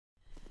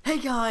Hey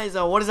guys,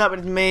 what is up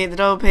with me, the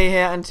Double P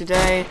here, and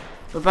today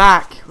we're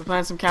back. We're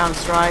playing some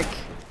Counter-Strike.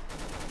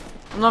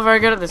 I'm not very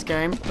good at this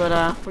game, but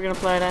we're gonna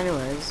play it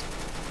anyways.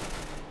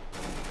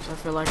 So I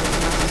feel like it's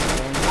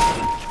necessary.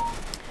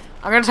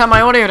 I'm gonna turn my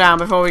audio down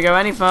before we go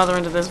any further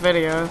into this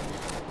video.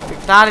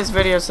 That is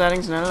video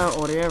settings, no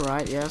audio,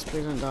 right? Yes,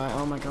 please don't die.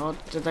 Oh my god,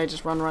 did they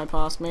just run right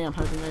past me? I'm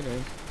hoping they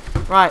do.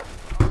 Right,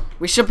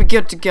 we should be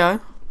good to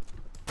go.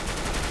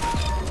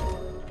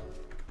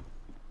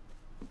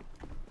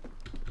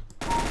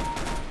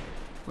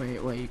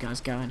 Where you guys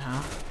going,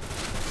 huh?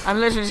 I'm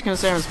literally just gonna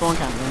stay in spawn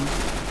camp room.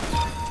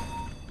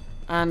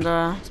 And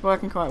it's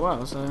working quite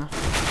well, so.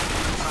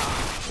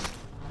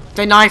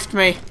 They knifed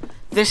me!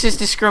 This is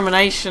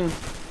discrimination.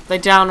 They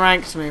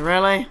downranked me,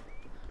 really?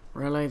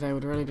 Really? They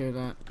would really do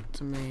that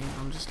to me.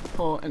 I'm just a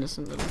poor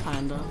innocent little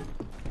panda.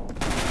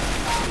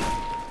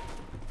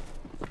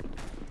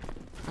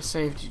 I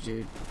saved you,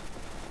 dude.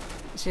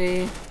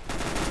 See?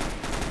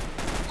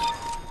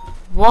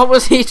 What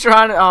was he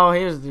trying to... Oh,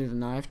 he was the dude that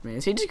knifed me.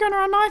 Is he just going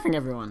around knifing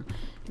everyone?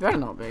 He better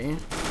not be.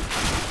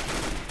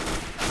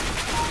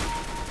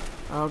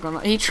 Oh,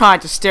 God. He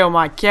tried to steal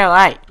my kill.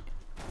 Hey!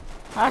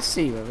 I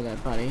see you over there,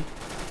 buddy.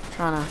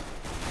 Trying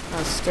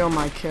to steal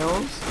my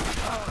kills.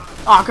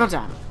 Oh,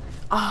 goddamn.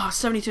 Oh,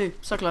 72.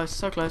 So close,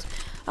 so close.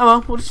 Oh,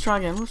 well. We'll just try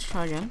again. We'll just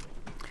try again.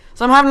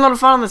 So I'm having a lot of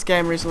fun on this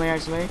game recently,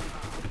 actually.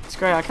 It's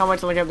great. I can't wait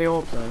till I get the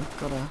orb, though.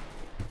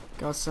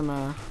 Got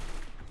some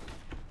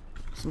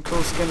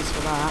cool skins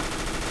for that.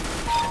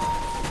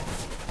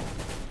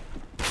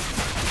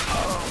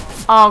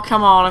 Oh,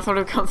 come on. I thought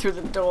it would come through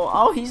the door.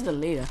 Oh, he's the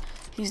leader.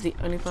 He's the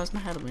only person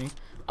ahead of me.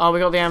 Oh, we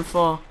got the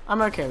M4.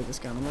 I'm okay with this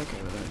gun. I'm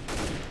okay with it.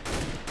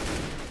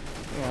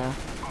 Yeah.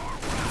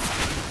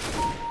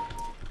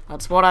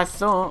 That's what I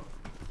thought.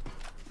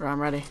 Right,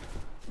 I'm ready.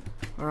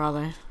 Where are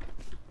they?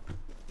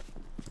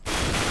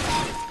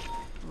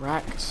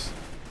 Wrecked.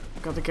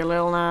 Got the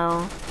Galil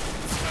now.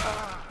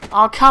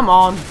 Oh, come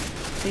on.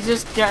 He's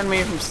just getting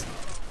me from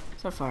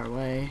so far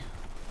away.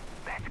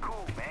 That's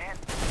cool, man.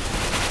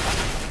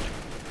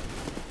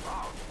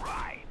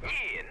 Alright,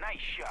 yeah, nice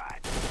shot.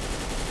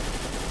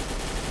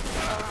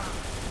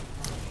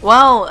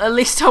 Well, at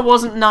least I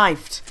wasn't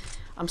knifed.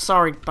 I'm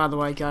sorry, by the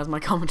way, guys. My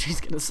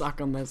commentary's gonna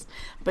suck on this.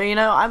 But, you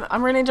know,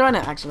 I'm really enjoying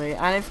it, actually.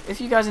 And if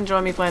you guys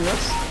enjoy me playing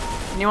this,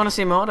 and you want to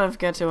see more, don't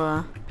forget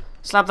to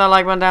slap that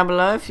like button down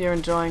below if you're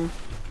enjoying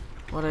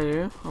what I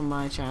do on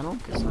my channel.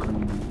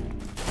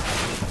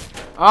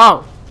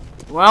 Oh!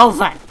 Well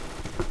then.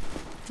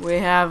 We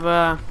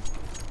have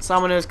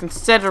someone who's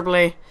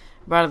considerably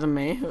better than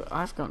me.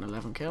 I've gotten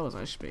 11 kills.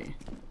 I should be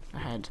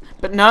ahead.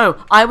 But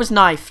no! I was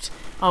knifed!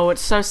 Oh,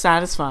 it's so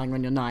satisfying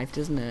when you're knifed,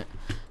 isn't it?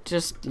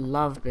 Just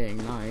love being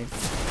knifed.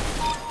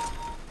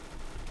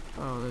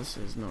 Oh, this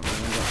is not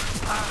really...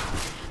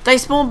 They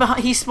spawned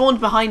behind... He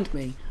spawned behind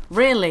me.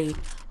 Really?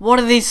 What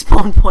are these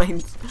spawn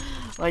points?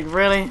 Like,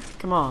 really?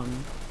 Come on.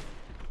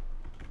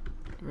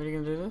 You really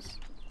gonna do this?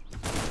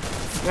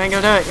 You ain't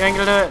gonna do it. You ain't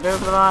gonna do it. Do it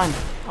for the line.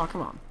 Oh,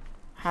 come on.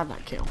 Had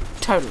that kill.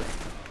 Totally.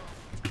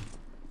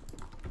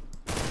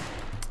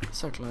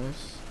 So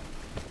close.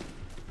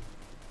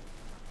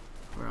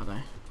 Where are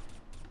they?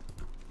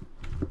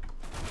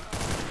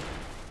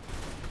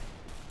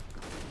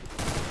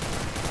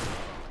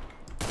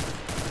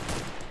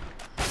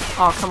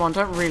 Oh, come on.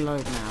 Don't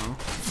reload now.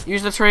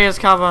 Use the tree as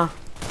cover.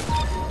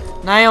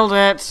 Nailed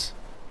it.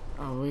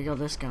 Oh, we got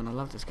this gun. I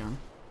love this gun.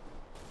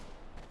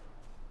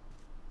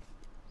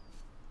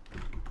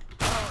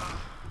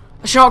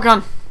 A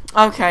shotgun.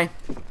 Okay.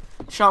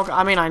 Shotgun.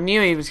 I mean, I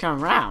knew he was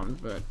coming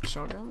round, but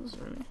shotguns,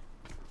 really?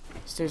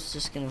 This dude's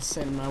just gonna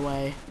sit in my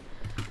way.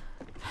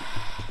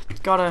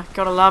 Gotta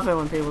love it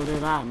when people do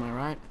that. Am I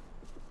right?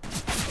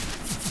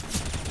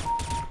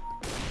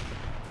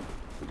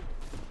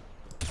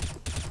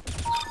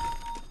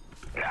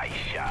 Nice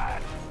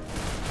shot.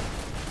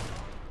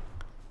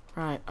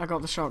 Right, I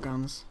got the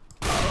shotguns.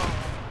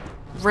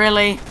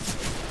 Really?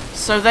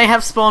 So they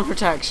have spawn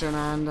protection,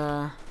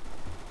 and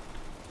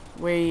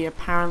we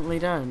apparently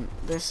don't.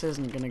 This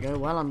isn't gonna go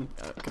well.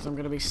 Because I'm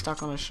gonna be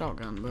stuck on a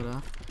shotgun.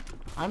 But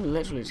I'm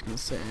literally just gonna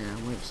sit here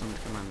and wait for someone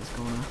to come around this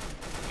corner.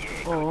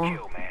 Yeah, Or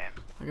kill, man.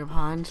 I go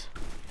behind.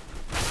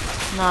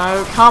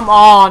 No, come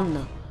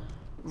on!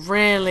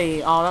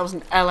 Really? Oh, that was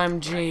an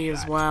LMG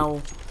as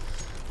well.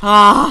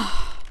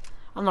 Ah,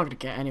 I'm not gonna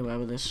get anywhere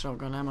with this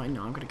shotgun, am I?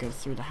 No, I'm gonna go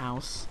through the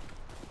house.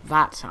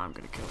 That's how I'm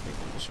gonna kill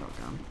people with a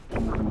shotgun.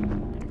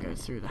 I'm gonna go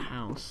through the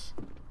house.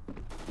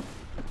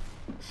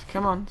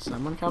 Come on,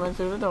 someone coming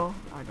through the door.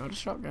 I got a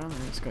shotgun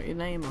and it's got your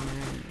name on it.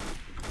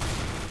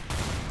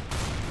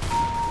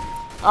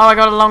 Oh, I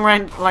got a long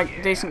range,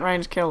 like, decent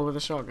range kill with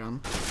a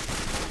shotgun.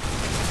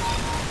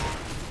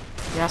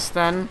 Yes,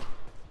 then.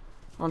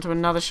 Onto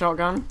another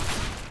shotgun.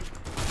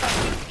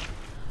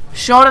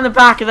 Shot in the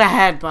back of the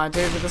head by a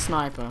dude with a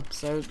sniper.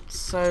 So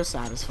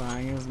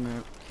satisfying, isn't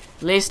it?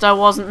 At least I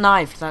wasn't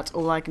knifed, that's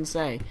all I can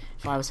say.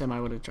 If I was him,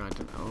 I would have tried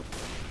to... Oh.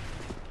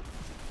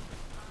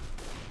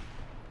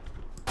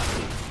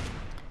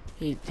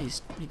 He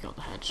got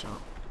the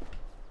headshot.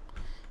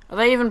 Are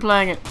they even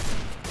playing it?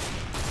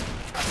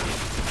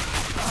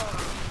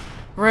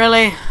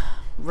 Really?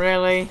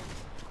 Really?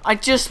 I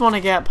just want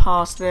to get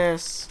past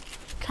this.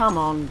 Come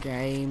on,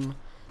 game.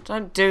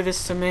 Don't do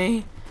this to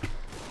me.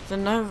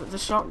 The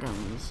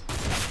shotguns.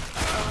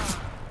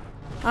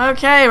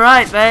 Okay,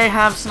 right. They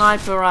have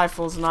sniper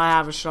rifles and I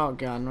have a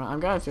shotgun. Right, I'm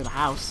going through the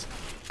house.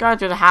 Going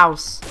through the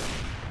house.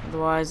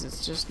 Otherwise,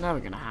 it's just never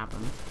going to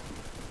happen.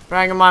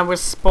 Bearing in mind, we're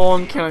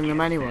spawn killing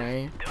them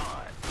anyway.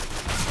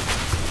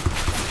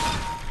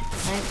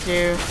 Thank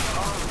you.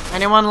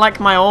 Anyone like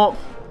my AWP?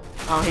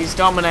 Oh, he's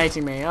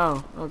dominating me.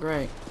 Oh,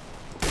 great.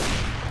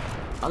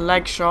 A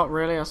leg shot,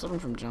 really? I stopped him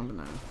from jumping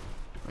now.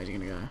 Where's he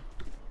gonna go?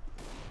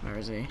 Where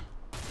is he?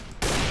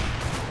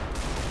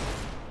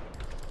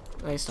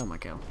 They stole my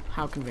kill.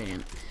 How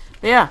convenient.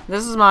 But yeah,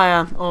 this is my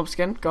AWP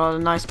skin. Got a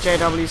nice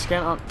JW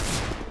skin. Oh.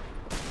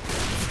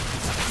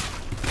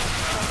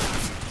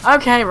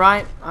 Okay,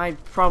 right. I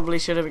probably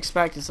should have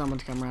expected someone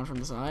to come around from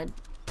the side.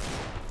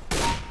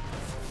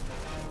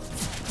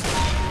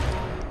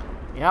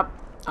 Yep.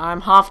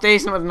 I'm half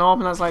decent with an AWP,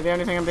 and that's like the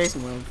only thing I'm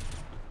decent with.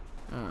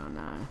 Oh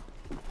no.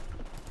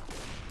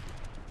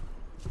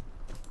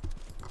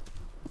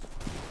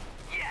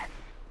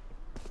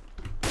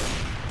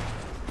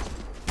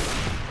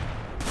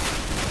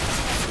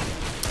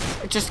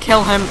 Just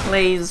kill him,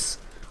 please.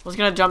 I was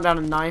gonna jump down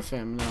and knife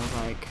him, and I was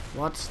like,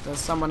 what? There's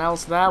someone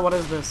else there? What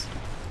is this?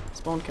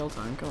 Spawn kill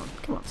time. Come on.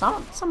 Come on.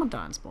 Someone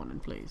die and spawn in,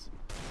 please.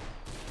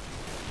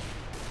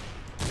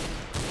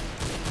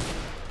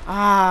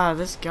 Ah,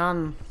 this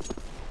gun.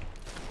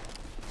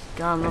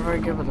 I'm not very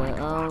good with it.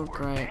 Oh,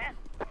 great.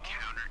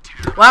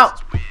 Well,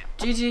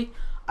 GG.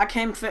 I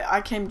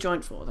came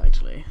joint fourth,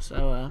 actually.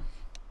 So,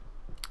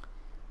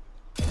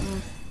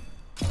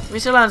 we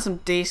still earned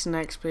some decent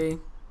XP.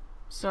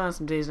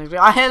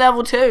 I hit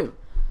level 2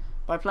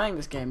 by playing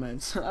this game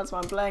mode, so that's why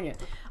I'm playing it.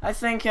 I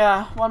think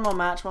one more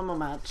match, and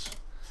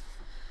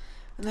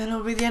then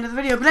it'll be the end of the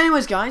video. But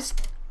anyways, guys,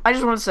 I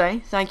just want to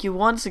say thank you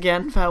once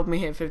again for helping me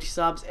hit 50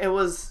 subs.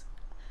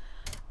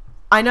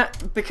 I know,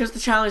 because the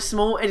channel is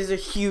small, it is a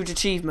huge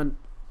achievement.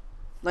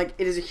 Like,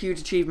 it is a huge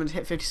achievement to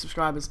hit 50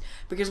 subscribers.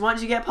 Because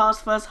once you get past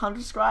the first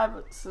 100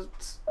 subscribers,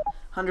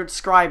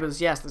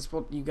 yes, that's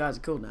what you guys are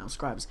called now,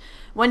 subscribers.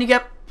 When you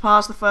get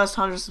past the first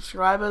 100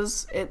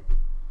 subscribers, it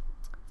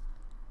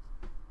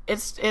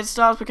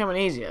starts becoming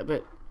easier.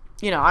 But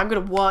you know, I'm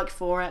gonna work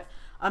for it.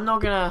 I'm not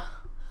gonna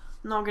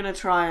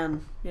try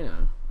and, you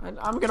know,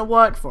 I'm gonna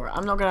work for it.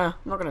 I'm not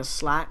gonna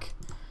slack.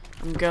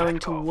 I'm going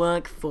to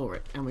work for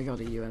it. And we got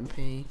a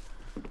UMP.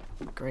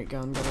 Great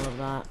gun, gotta love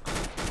that.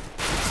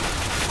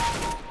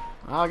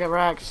 I'll get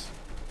wrecked.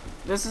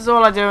 This is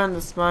all I do in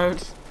this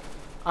mode.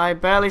 I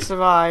barely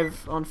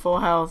survive on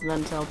 4 health and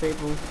then tell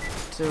people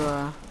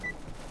to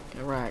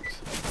get wrecked.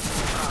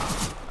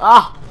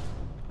 Ah!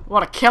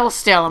 What a kill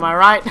steal, am I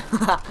right?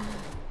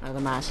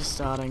 The match is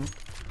starting.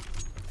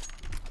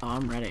 Oh,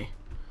 I'm ready.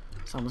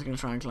 Someone's gonna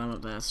try and climb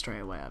up there straight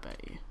away, I bet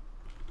you.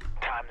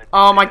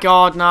 Oh my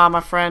god, nah,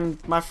 my friend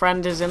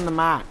is in the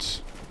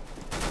match.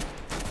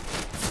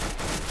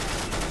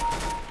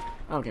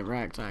 I'll get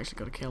wrecked. I actually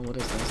got a kill. What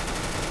is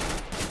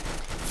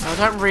this? No,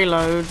 don't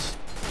reload.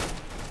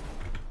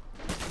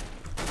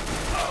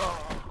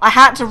 I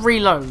had to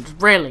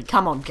reload. Really?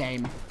 Come on,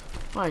 game.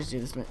 Why did you do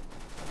this to me?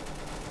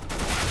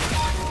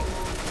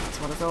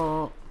 That's what I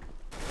thought.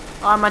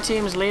 Oh, I'm my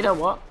team's leader.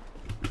 What?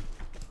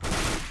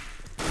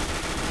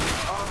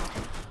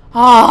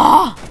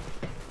 Ah! Oh,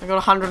 I got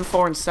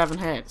 104 in 7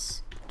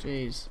 hits.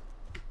 Jeez.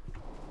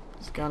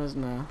 This gun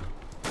isn't there.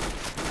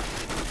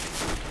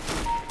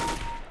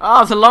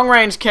 Oh, the long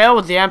range kill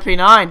with the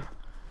MP9.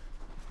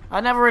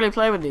 I never really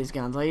play with these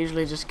guns. I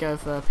usually just go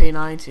for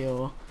P90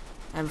 or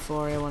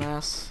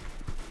M4A1S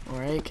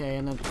or AK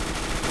and then.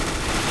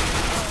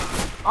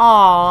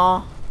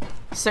 Aww.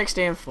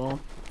 60 and 4.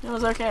 It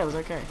was okay, it was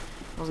okay.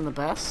 It wasn't the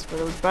best, but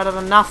it was better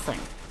than nothing.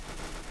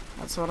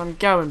 That's what I'm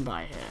going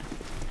by here.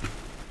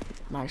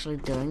 I'm actually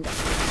doing that.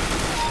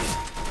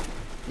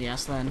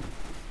 Yes then.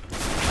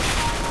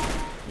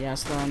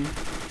 Yes then.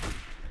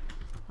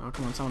 Oh,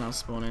 come on, someone else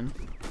spawn in.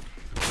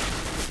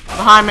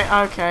 Behind me,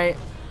 okay.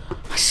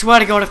 I swear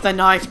to God, if they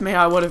knifed me,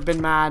 I would have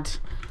been mad.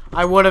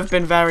 I would have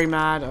been very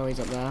mad. Oh, he's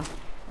up there.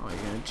 Oh, he's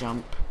gonna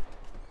jump.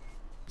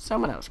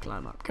 Someone else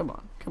climb up. Come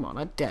on, come on,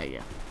 I dare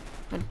you.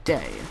 I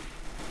dare you.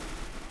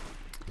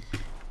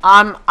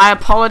 I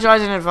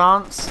apologize in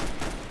advance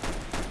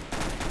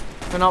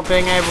for not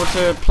being able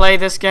to play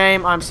this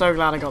game. I'm so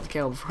glad I got the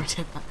kill before I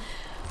did that.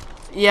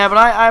 Yeah, but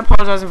I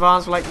apologize in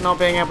advance for like not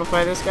being able to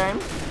play this game.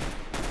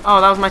 Oh,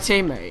 that was my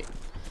teammate.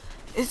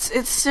 It's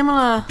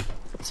similar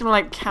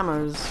like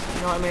camos,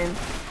 you know what I mean?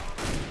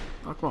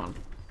 Oh, come on.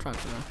 Try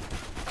to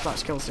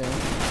clutch kill steal.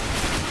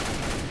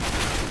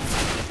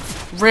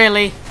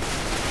 Really?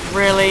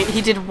 Really?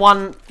 He did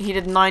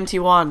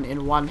 91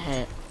 in 1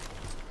 hit.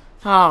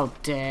 Oh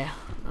dear.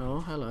 Oh,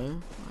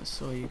 hello. I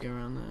saw you go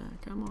around there.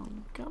 Come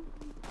on, come on.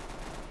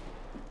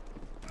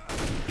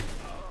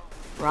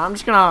 Right, I'm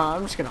just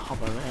gonna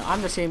hop over here.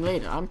 I'm the team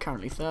leader. I'm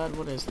currently 3rd.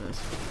 What is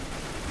this?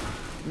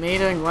 Me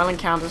doing well in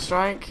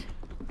Counter-Strike.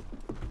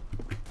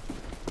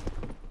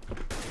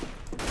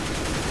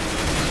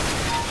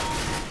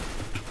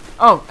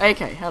 Oh, AK,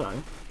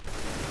 hello.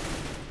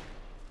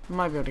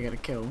 Might be able to get a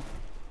kill.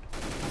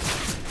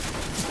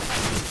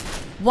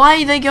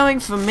 Why are they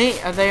going for me?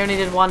 Oh, they only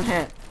did one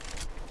hit.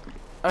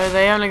 Oh,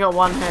 they only got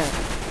one hit.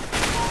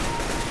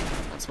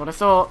 That's what I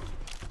thought.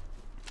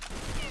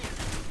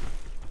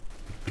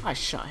 I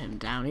shut him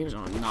down. He was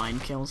on a 9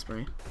 kill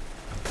spree.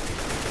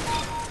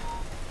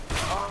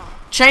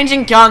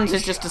 Changing guns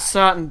is just a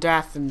certain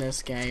death in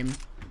this game,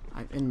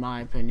 in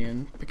my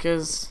opinion,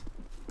 because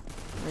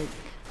like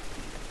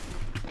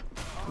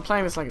I'm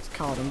playing this like it's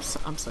COD.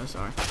 I'm so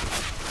sorry.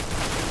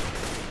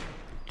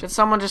 Did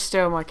someone just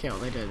steal my kill?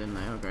 They did, didn't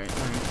they? Oh great,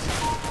 thanks.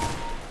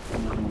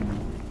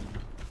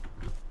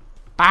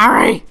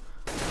 Barry!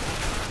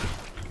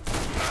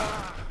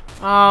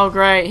 Oh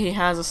great, he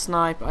has a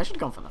sniper. I should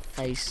have gone for the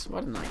face.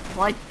 Why didn't I?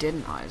 Why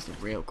didn't I is the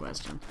real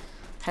question.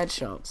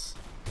 Headshots.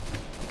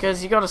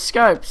 Because you got a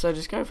scope, so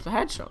just go for the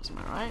headshots, am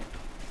I right?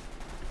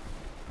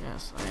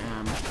 Yes, I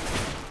am.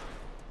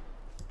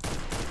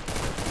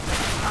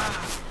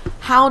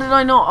 How did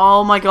I not?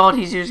 Oh my god,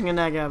 he's using a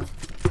Negev.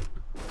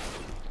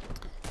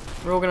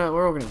 We're all gonna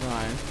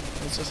die.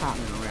 It's just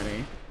happening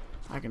already.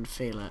 I can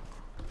feel it.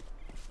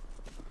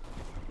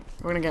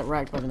 We're gonna get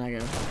wrecked by the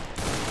Negev.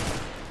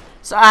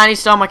 So, and he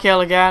stole my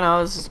kill again.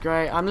 Oh, this is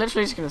great. I'm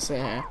literally just gonna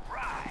sit here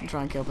and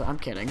try and kill, but I'm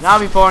kidding.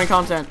 That'll be boring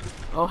content.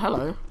 Oh,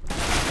 hello.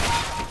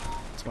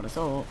 That's what I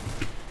thought.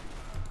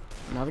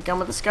 Another gun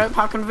with the scope.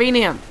 How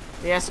convenient.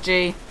 The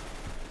SG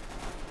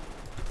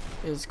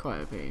is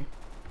quite OP.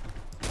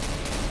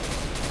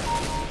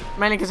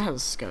 Mainly because it has a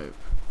scope.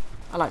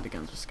 I like the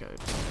guns with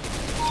scopes.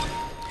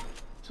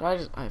 So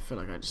I feel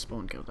like I just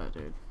spawn killed that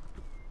dude.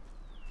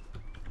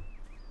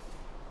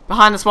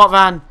 Behind the SWAT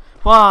van.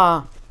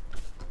 Wah.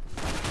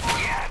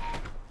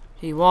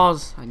 He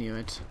was. I knew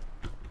it.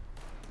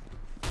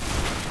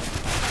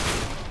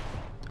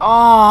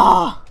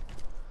 Oh,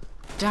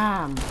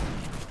 damn.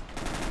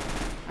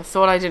 I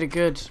thought I did it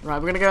good.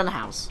 Right, we're gonna go in the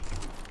house.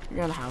 We're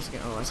going to the house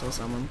again. Oh, I saw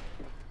someone.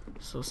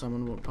 Saw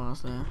someone walk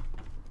past there.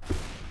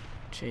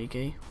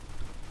 Cheeky.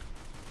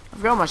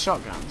 I've got my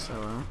shotgun,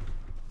 so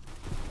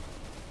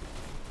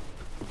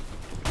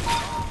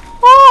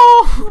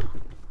Oh!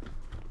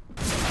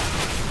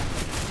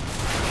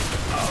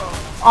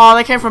 Oh,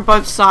 they came from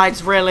both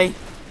sides, really.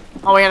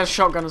 Oh, he had a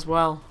shotgun as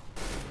well.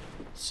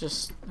 That's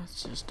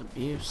just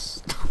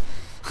abuse.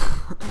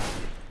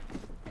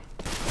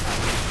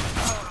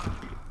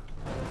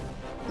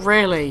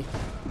 Really?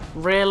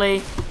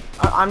 Really?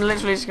 I'm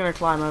literally just gonna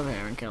climb over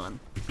here and kill him.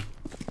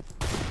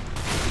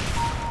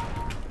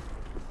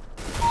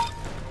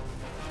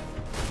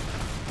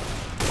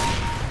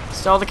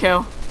 Stole the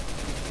kill.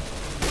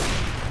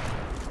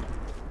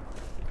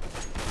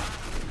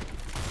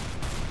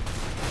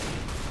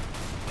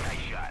 Nice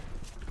shot.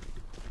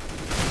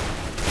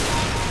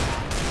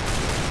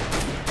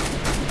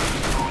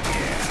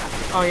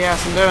 Oh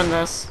yes, I'm doing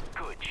this.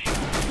 Good shot.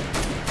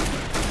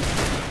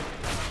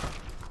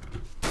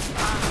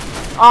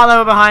 Oh, they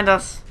were behind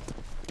us.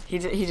 He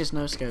just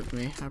no-scoped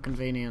me. How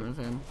convenient of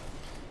him.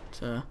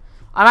 So,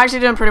 I'm actually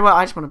doing pretty well.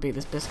 I just want to beat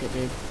this biscuit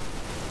dude.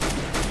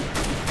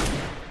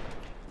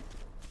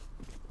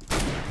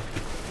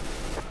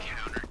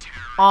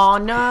 Oh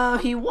no,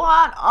 he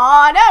won!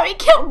 Oh no, he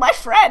killed my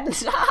friend!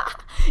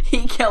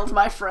 He killed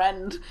my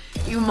friend,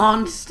 you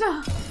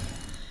monster!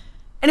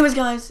 Anyways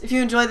guys, if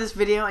you enjoyed this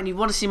video and you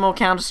want to see more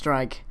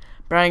Counter-Strike,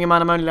 bearing in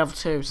mind I'm only level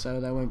 2, so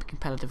that won't be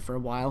competitive for a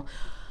while.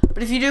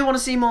 But if you do want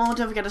to see more,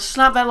 don't forget to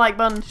slap that like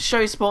button to show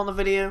your support on the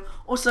video.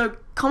 Also,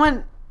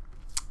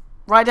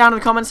 write down in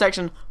the comment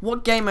section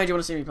what game mode you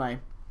want to see me play.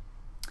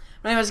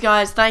 But anyways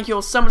guys, thank you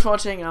all so much for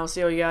watching, and I'll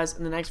see all you guys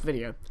in the next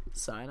video.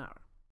 Sayonara.